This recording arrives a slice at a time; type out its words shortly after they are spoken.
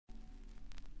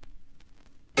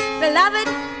Beloved,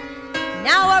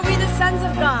 now are we the sons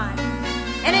of God,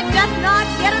 and it doth not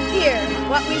yet appear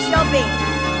what we shall be.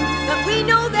 But we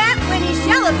know that when he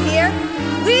shall appear,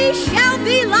 we shall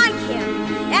be like him,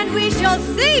 and we shall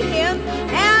see him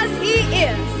as he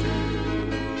is.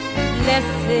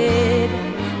 Blessed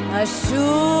assurance,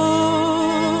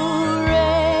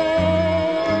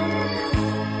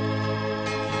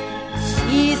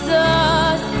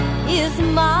 Jesus is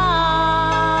mine.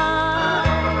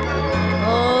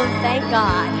 Oh, thank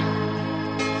God.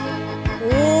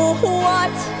 Oh,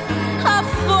 what a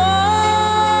foretaste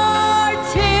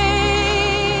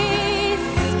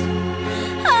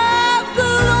of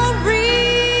glory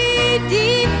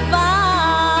divine.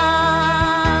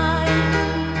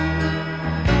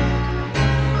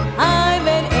 I'm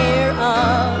an heir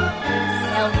of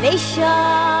salvation.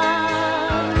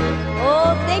 Oh,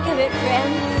 think of it,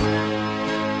 friends.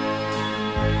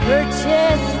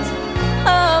 Purchased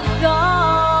of God.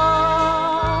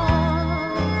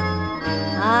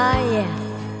 Ah, yes.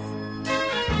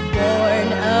 Born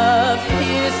of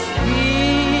his spirit.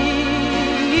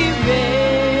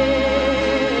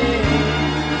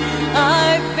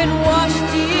 I've been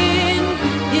washed in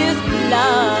his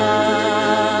blood.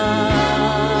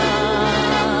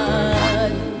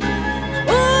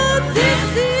 Oh, this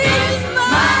is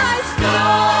my story.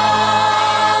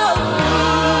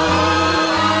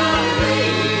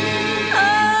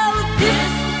 Oh,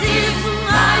 this is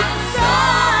my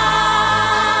song.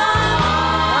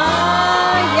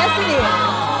 Yes, it is.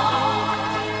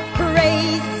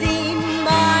 Praising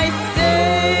my Savior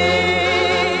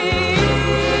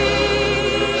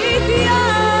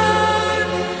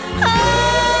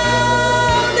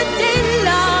all the day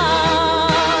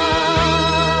long.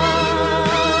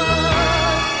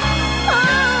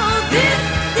 Oh, this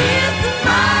is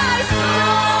my story.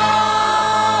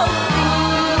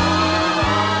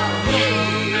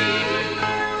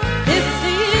 This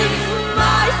is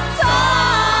my song.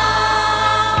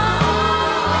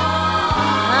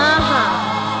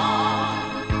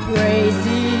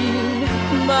 Praising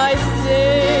my Savior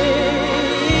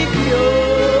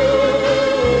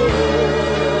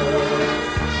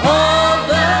all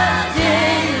the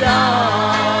day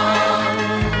long.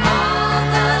 All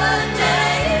the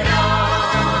day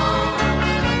long.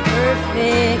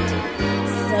 Perfect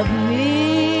submission.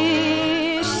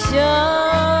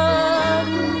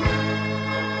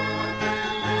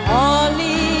 All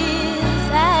is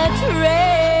at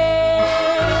rest.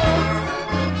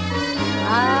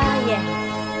 Ah, yes.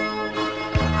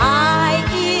 I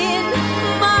in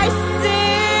my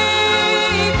Savior.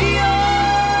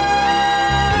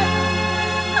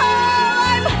 Oh,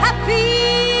 I'm happy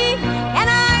and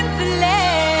I'm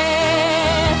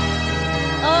blessed.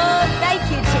 Oh, thank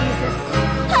you, Jesus.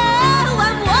 Oh,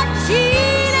 I'm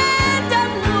watching and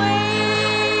I'm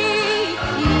waiting,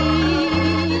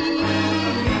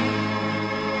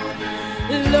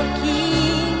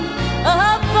 looking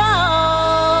above.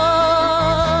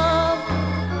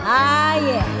 Ah,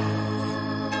 yes.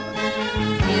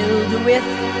 Filled with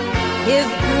his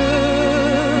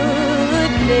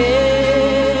goodness.